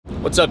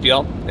What's up,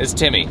 y'all? It's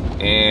Timmy,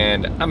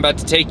 and I'm about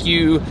to take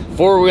you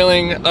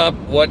four-wheeling up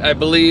what I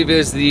believe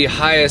is the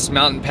highest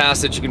mountain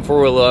pass that you can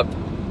four-wheel up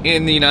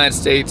in the United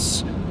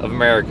States of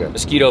America.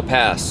 Mosquito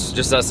Pass,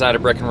 just outside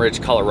of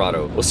Breckenridge,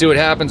 Colorado. We'll see what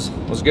happens.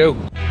 Let's go.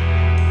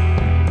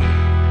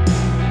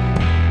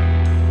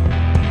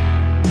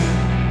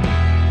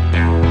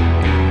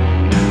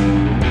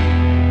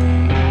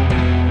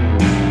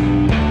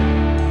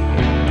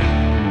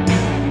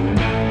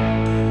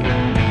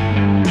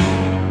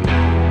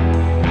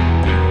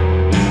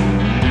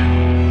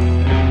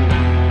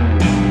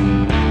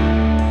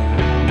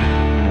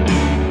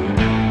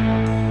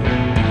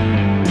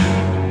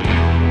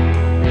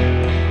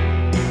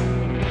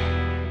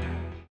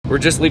 We're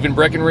just leaving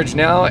Breckenridge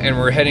now, and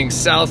we're heading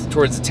south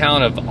towards the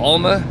town of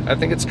Alma, I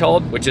think it's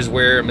called, which is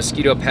where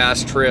Mosquito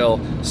Pass Trail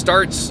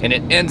starts, and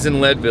it ends in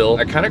Leadville.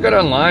 I kind of got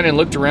online and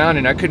looked around,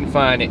 and I couldn't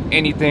find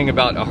anything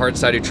about a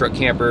hard-sided truck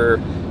camper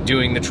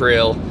doing the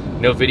trail.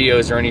 No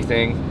videos or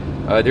anything.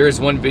 There is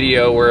one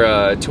video where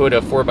a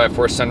Toyota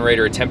 4x4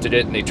 Sunraider attempted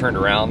it and they turned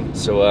around.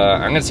 So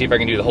I'm gonna see if I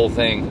can do the whole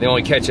thing. The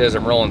only catch is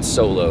I'm rolling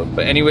solo.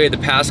 But anyway, the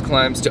pass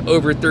climbs to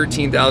over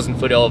 13,000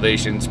 foot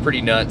elevation. It's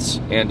pretty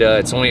nuts. And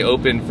it's only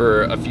open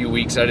for a few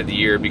weeks out of the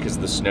year because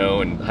of the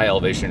snow and high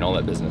elevation and all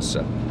that business.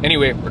 So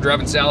anyway, we're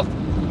driving south,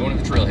 going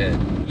to the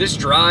trailhead. This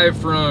drive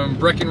from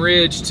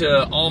Breckenridge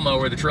to Alma,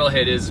 where the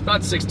trailhead is,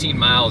 about 16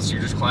 miles.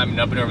 You're just climbing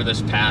up and over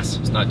this pass.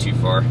 It's not too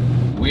far.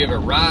 We have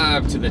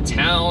arrived to the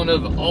town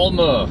of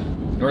Alma,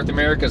 North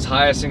America's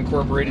highest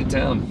incorporated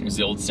town. Here's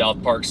the old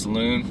South Park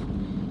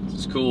Saloon.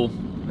 This is cool.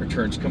 Our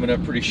turn's coming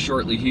up pretty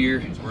shortly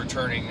here. So we're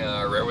turning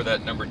right where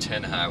that number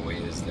 10 highway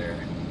is there.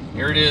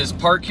 Here it is,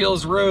 Park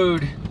Hills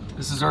Road.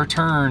 This is our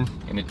turn,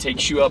 and it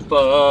takes you up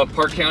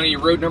Park County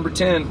Road number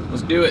 10.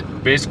 Let's do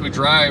it. Basically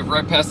drive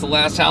right past the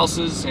last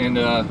houses, and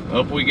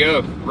up we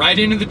go. Right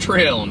into the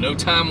trail, no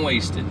time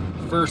wasted.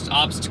 First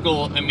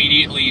obstacle,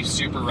 immediately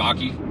super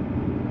rocky.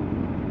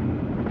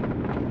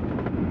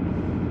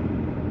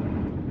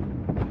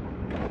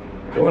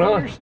 Going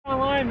on?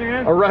 Online,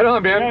 man. Oh, right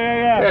on, man.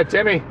 Yeah. Yeah,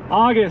 Timmy.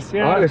 August,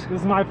 yeah. August.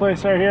 This is my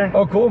place right here.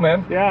 Oh, cool,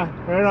 man. Yeah,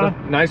 right on.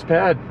 It's a nice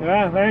pad.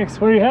 Yeah,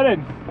 thanks. Where are you headed?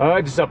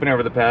 Just up and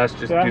over the pass,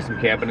 just do some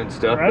camping and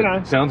stuff. Right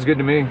on. Sounds good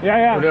to me.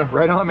 Yeah.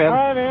 Right on, man. All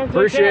right, man.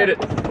 Appreciate it.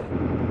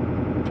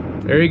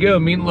 There you go,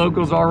 meeting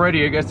locals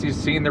already. I guess he's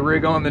seen the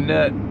rig on the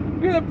net.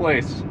 Look at that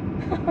place.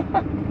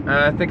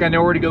 I think I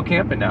know where to go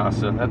camping now,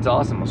 so that's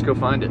awesome. Let's go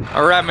find it.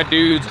 All right, my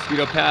dudes.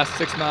 Mosquito Pass,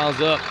 6 miles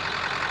up.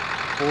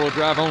 Four-wheel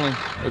drive only.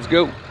 Let's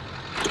go.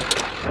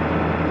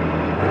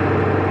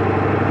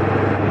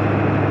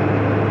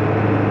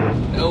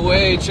 No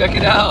way, check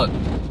it out.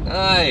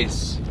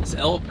 Nice. It's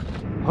elk.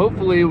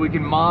 Hopefully we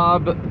can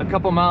mob a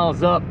couple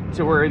miles up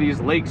to where these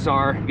lakes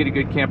are, get a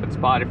good camping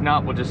spot. If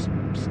not, we'll just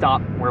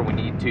stop where we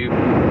need to.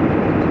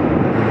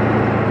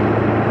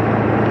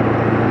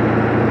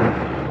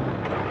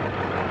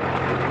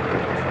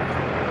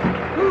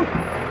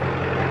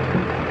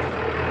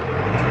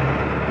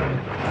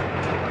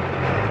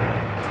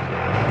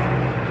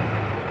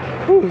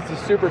 This is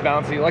super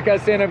bouncy. Like I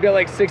was saying, I've got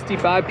like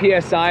 65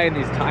 PSI in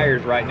these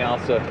tires right now,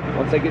 so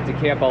once I get to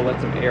camp, I'll let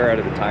some air out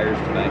of the tires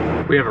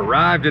tonight. We have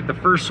arrived at the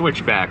first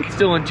switchback. It's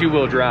still in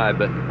two-wheel drive,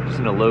 but just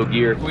in a low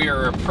gear. We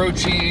are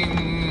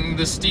approaching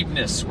the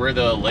steepness where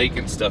the lake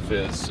and stuff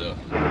is, so.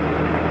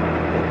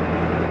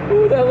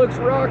 Ooh, that looks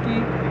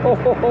rocky.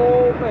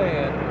 Oh,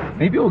 man.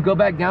 Maybe we'll go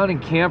back down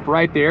and camp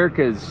right there,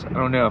 because I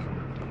don't know.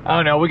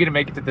 We're gonna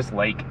make it to this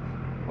lake.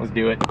 Let's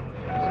do it.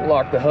 Let's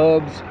lock the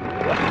hubs.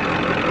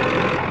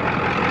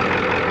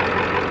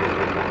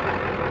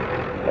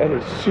 That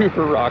is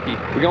super rocky.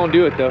 We're gonna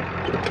do it though.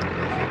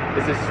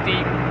 This is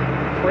steep,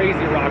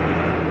 crazy rocky.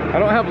 I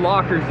don't have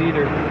lockers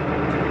either.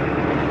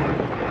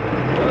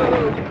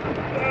 Oh,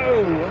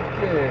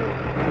 okay.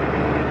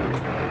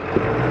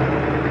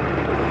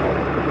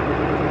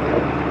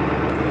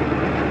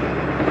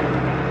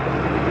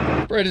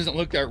 Probably doesn't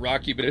look that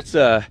rocky, but it's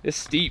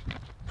steep,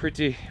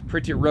 pretty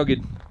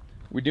rugged.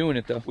 We're doing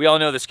it though. We all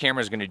know this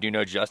camera is gonna do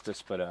no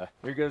justice, but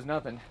here goes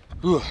nothing.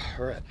 Whew,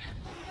 all right.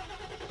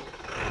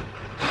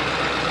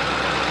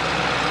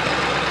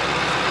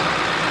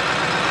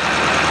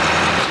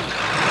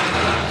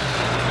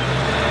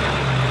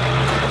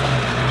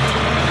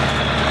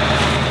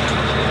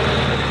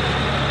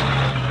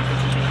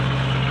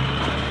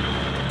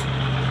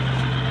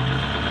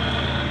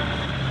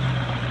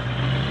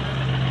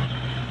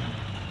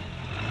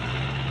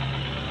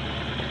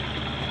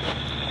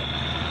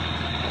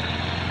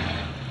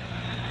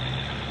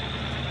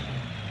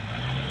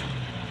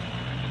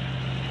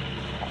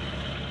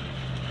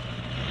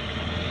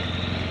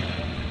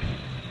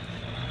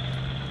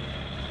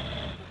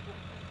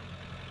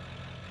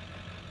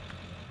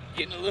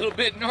 Getting a little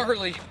bit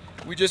gnarly.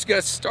 We just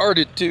got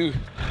started too.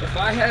 If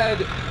I had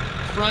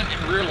front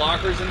and rear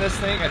lockers in this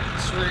thing, I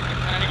swear it could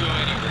kind of go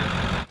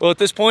anywhere. Well, at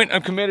this point,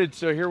 I'm committed,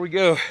 so here we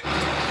go.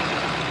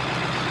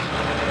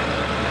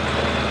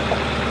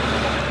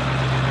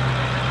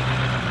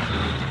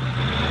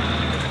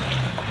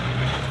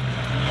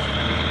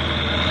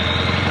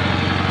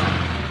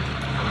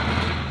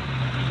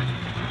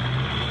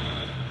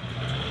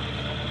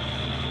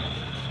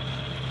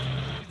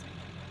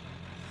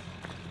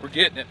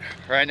 getting it.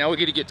 All right, now we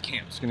gotta get to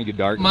camp. It's gonna get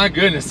dark. My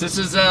goodness, this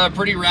is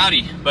pretty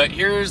rowdy. But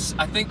here's,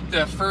 I think,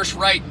 the first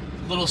right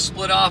little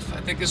split off.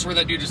 I think this is where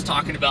that dude is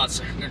talking about,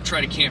 so I'm gonna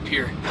try to camp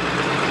here.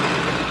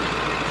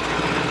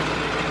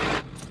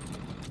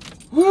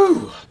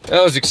 Woo!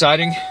 That was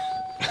exciting.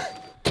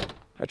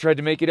 I tried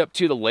to make it up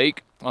to the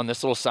lake on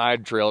this little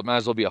side trail. It might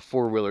as well be a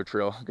four-wheeler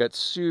trail. Got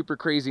super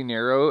crazy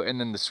narrow, and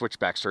then the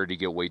switchback started to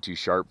get way too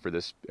sharp for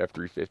this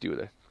F-350 with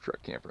a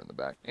truck camper in the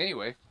back.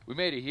 Anyway, we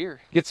made it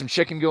here. Get some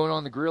chicken going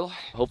on the grill.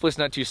 Hopefully it's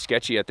not too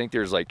sketchy. I think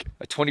there's like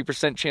a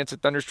 20% chance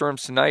of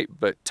thunderstorms tonight,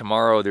 but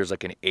tomorrow there's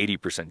like an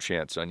 80%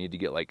 chance. So I need to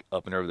get like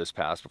up and over this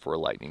pass before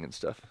lightning and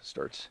stuff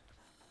starts.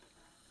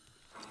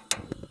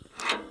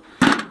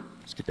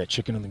 Let's get that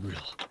chicken on the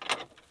grill.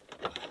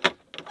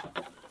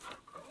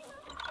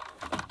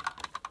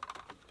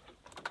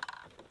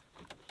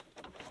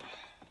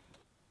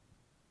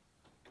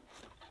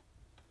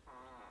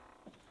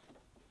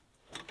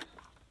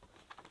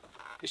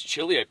 It's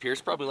chilly up here.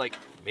 It's probably like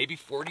maybe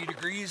 40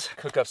 degrees.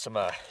 Cook up some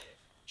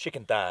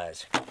chicken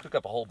thighs. Cook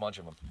up a whole bunch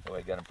of them. Oh,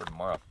 I got them for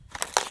tomorrow.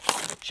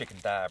 Chicken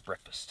thigh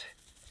breakfast.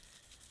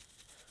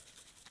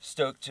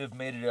 Stoked to have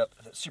made it up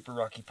that super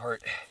rocky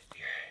part.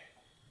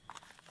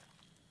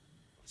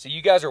 So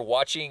you guys are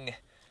watching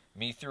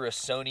me through a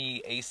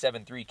Sony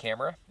a7 III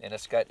camera, and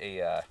it's got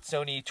a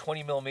Sony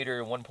 20mm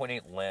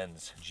 1.8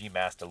 lens,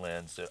 G-Masta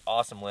lens. So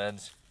awesome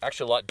lens.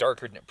 Actually a lot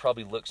darker than it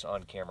probably looks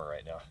on camera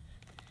right now.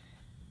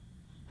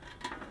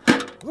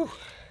 Whew.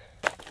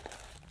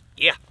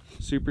 Yeah.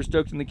 Super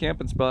stoked in the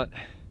camping spot.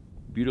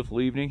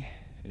 Beautiful evening.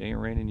 It ain't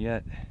raining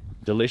yet.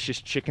 Delicious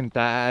chicken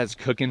thighs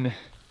cooking.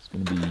 It's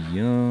gonna be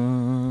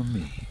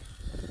yummy.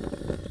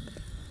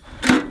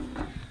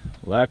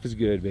 Life is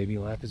good, baby.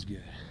 Life is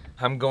good.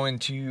 I'm going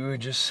to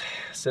just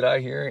sit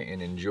out here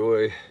and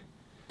enjoy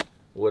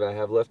what I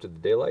have left of the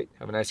daylight.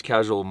 Have a nice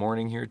casual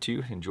morning here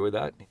too. Enjoy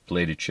that.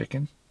 Plated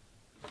chicken.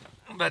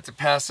 I'm about to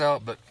pass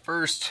out, but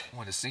first I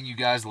want to sing you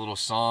guys a little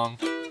song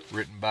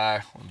written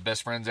by one of the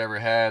best friends I ever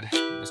had,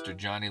 Mr.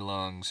 Johnny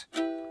Lungs.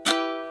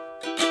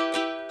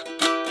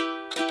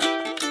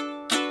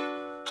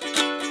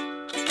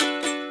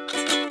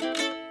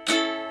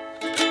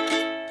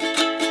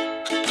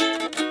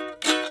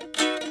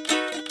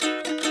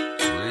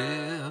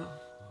 Well,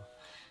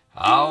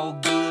 all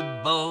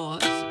good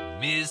boys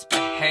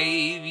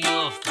misbehave.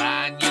 You'll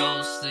find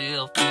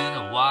yourself in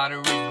a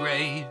watery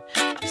grave.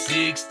 You're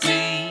 16,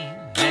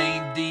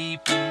 ain't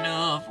deep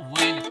enough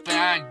when you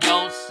find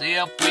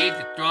yourself with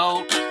your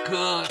throat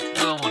cut.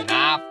 Well, an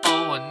eye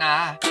for an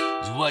eye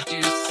is what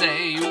you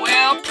say.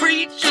 Well,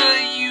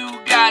 preacher, you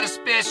got a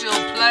special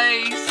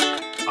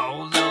place.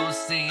 All those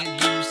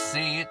sins you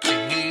sent to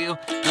hell,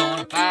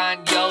 gonna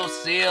find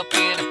yourself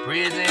in a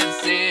prison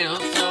cell.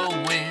 So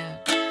when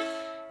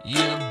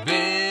you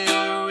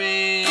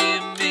bury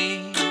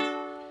me,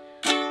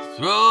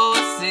 throw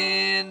us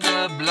in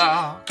the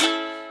block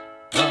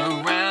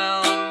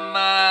around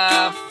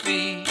my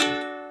feet.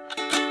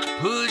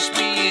 Push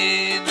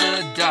me in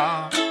the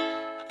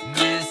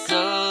darkness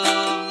of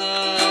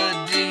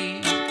the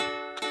deep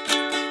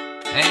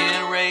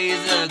and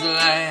raise a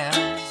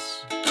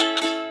glass,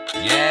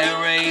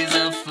 yeah, raise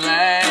a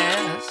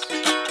flask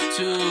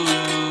to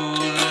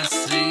the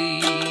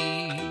sea.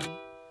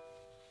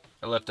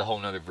 I left a whole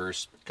nother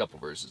verse, a couple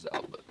verses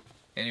out, but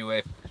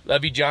anyway,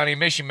 love you, Johnny.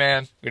 Miss you,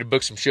 man. I'm gonna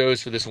book some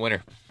shows for this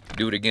winter.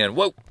 Do it again.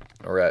 Whoa.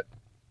 All right.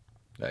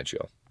 Night,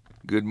 y'all.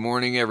 Good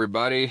morning,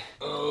 everybody.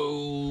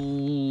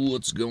 Oh,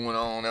 what's going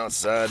on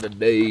outside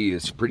today?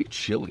 It's pretty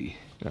chilly.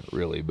 Not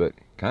really, but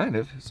kind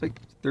of. It's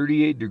like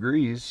 38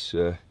 degrees.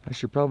 I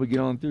should probably get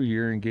on through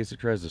here in case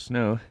it tries to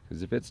snow,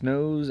 because if it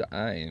snows,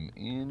 I am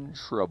in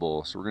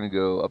trouble. So we're gonna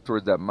go up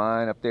towards that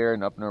mine up there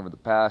and up and over the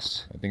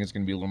pass. I think it's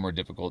gonna be a little more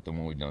difficult than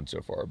what we've done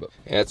so far, but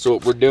that's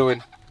what we're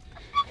doing.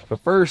 But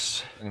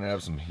first, I'm gonna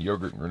have some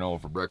yogurt and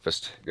granola for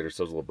breakfast. Get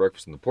ourselves a little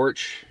breakfast on the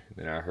porch.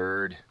 Then I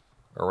heard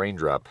a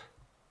raindrop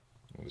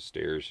on the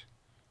stairs.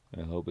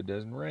 I hope it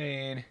doesn't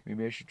rain.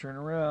 Maybe I should turn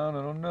around,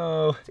 I don't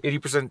know.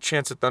 80%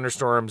 chance of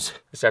thunderstorms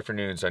this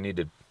afternoon, so I need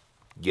to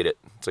get it.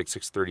 It's like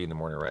 6:30 in the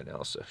morning right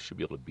now, so I should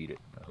be able to beat it,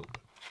 I hope.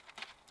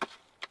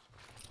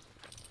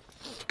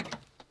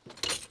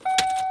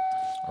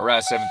 All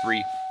right,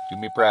 7-3, do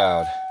me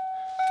proud.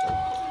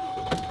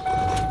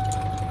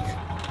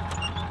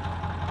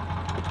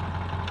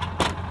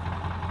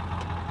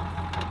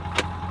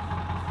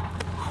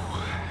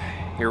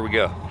 Here we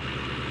go.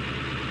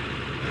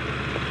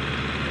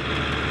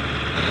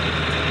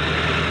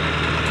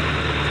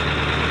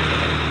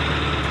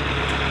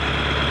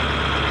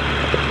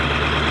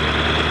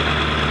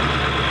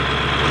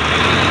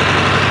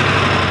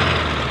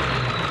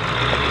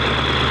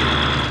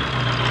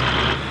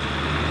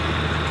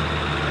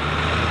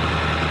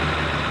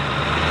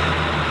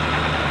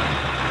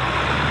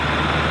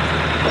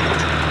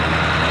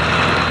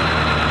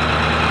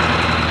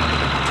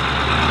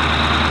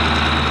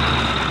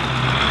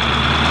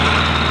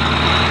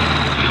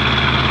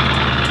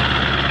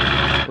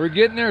 We're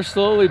getting there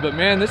slowly, but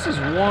man, this is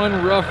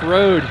one rough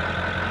road.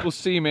 We'll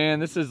see, man.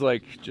 This is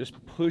like just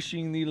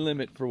pushing the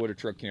limit for what a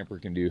truck camper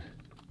can do.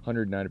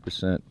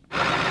 190%.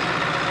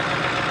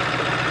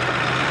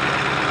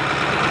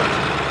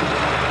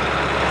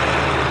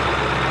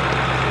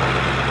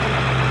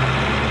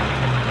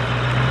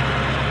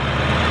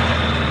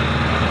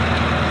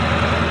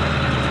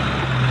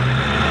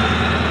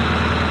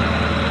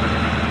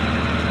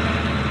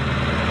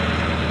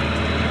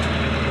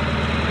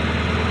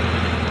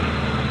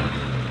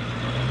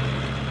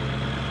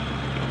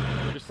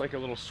 Like a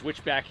little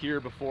switchback here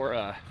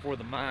before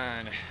the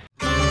mine.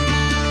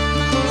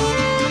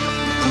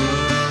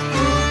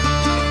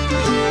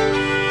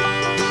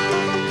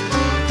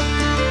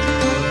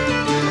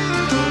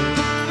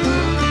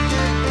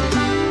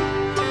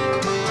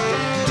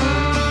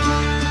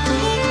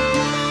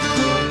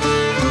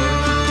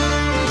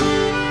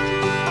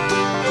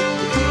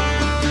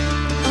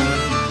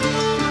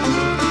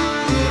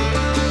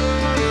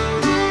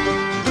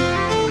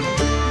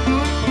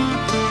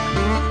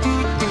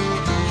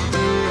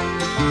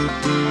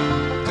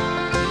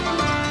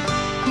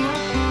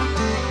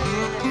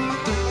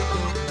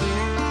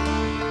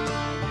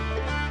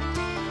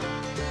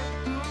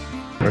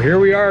 Here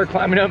we are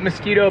climbing up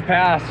Mosquito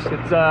Pass.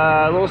 It's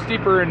a little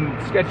steeper and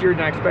sketchier than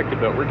I expected,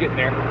 but we're getting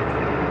there.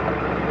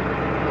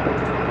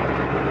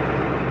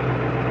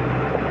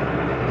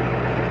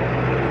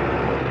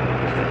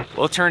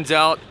 Well, it turns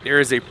out there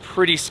is a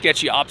pretty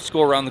sketchy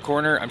obstacle around the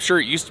corner. I'm sure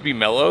it used to be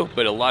mellow,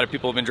 but a lot of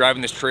people have been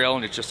driving this trail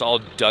and it's just all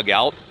dug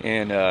out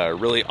and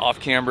really off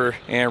camber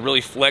and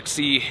really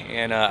flexy.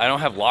 And I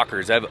don't have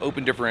lockers. I have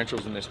open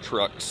differentials in this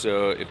truck.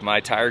 So if my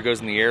tire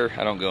goes in the air,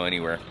 I don't go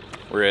anywhere.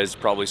 Whereas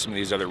probably some of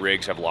these other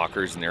rigs have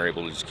lockers and they're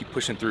able to just keep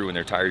pushing through when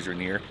their tires are in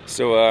the air.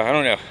 So I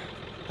don't know.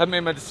 Haven't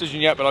made my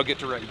decision yet, but I'll get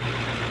to right.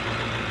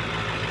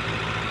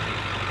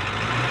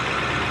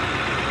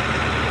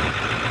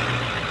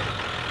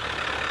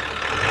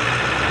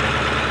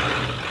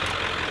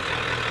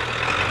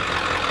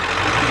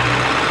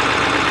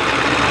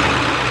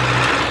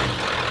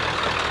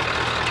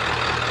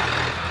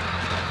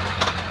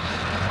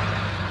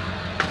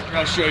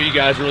 I'll show you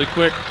guys really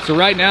quick. So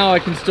right now I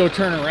can still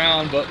turn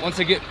around, but once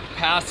I get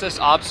past this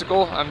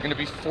obstacle, I'm gonna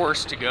be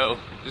forced to go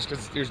just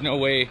because there's no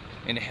way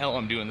in hell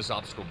I'm doing this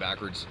obstacle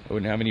backwards. I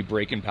wouldn't have any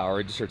braking power.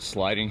 I'd just start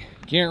sliding.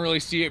 You can't really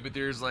see it, but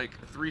there's like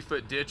a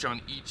 3-foot ditch on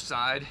each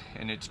side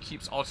and it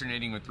keeps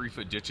alternating with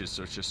 3-foot ditches.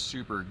 So it's just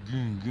super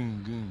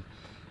goon,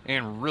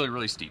 and really,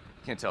 really steep.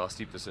 Can't tell how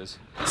steep this is.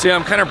 See,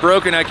 I'm kind of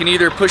broken. I can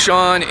either push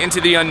on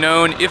into the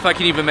unknown if I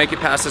can even make it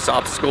past this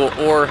obstacle,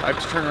 or I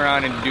have to turn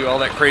around and do all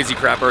that crazy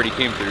crap I already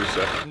came through.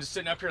 So I'm just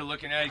sitting up here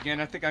looking at it again.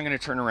 I think I'm gonna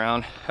turn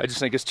around. I just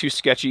think it's too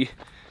sketchy,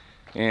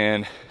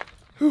 and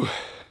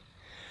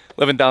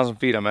 11,000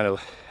 feet, I'm out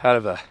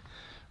of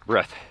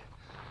breath.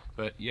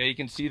 But yeah, you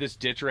can see this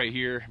ditch right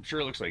here. I'm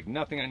sure it looks like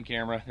nothing on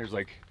camera. There's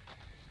like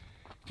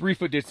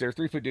 3-foot ditch there,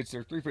 3-foot ditch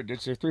there, 3-foot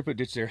ditch there, 3-foot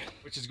ditch there,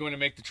 which is going to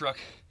make the truck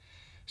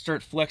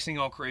start flexing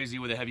all crazy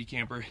with a heavy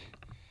camper.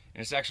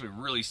 And it's actually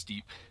really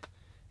steep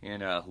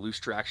and loose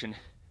traction.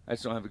 I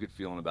just don't have a good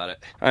feeling about it.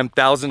 I'm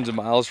thousands of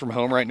miles from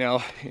home right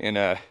now, and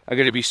I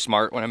gotta be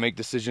smart when I make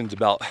decisions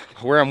about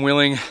where I'm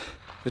wheeling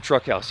the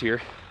truck house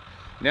here.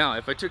 Now,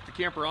 if I took the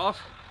camper off,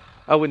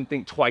 I wouldn't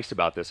think twice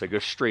about this. I go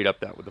straight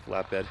up that with the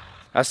flatbed.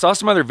 I saw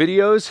some other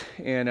videos,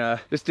 and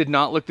this did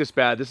not look this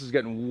bad. This is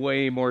getting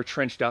way more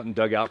trenched out and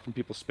dug out from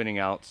people spinning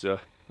out. So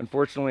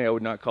unfortunately, I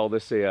would not call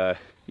this a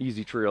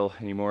easy trail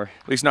anymore,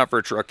 at least not for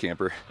a truck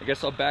camper. I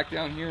guess I'll back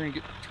down here and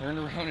get turned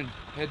around and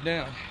head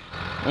down.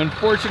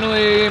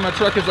 Unfortunately, my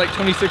truck is like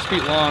 26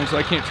 feet long, so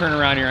I can't turn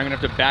around here. I'm gonna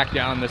have to back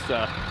down this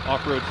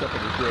off-road stuff I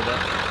just drove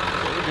up.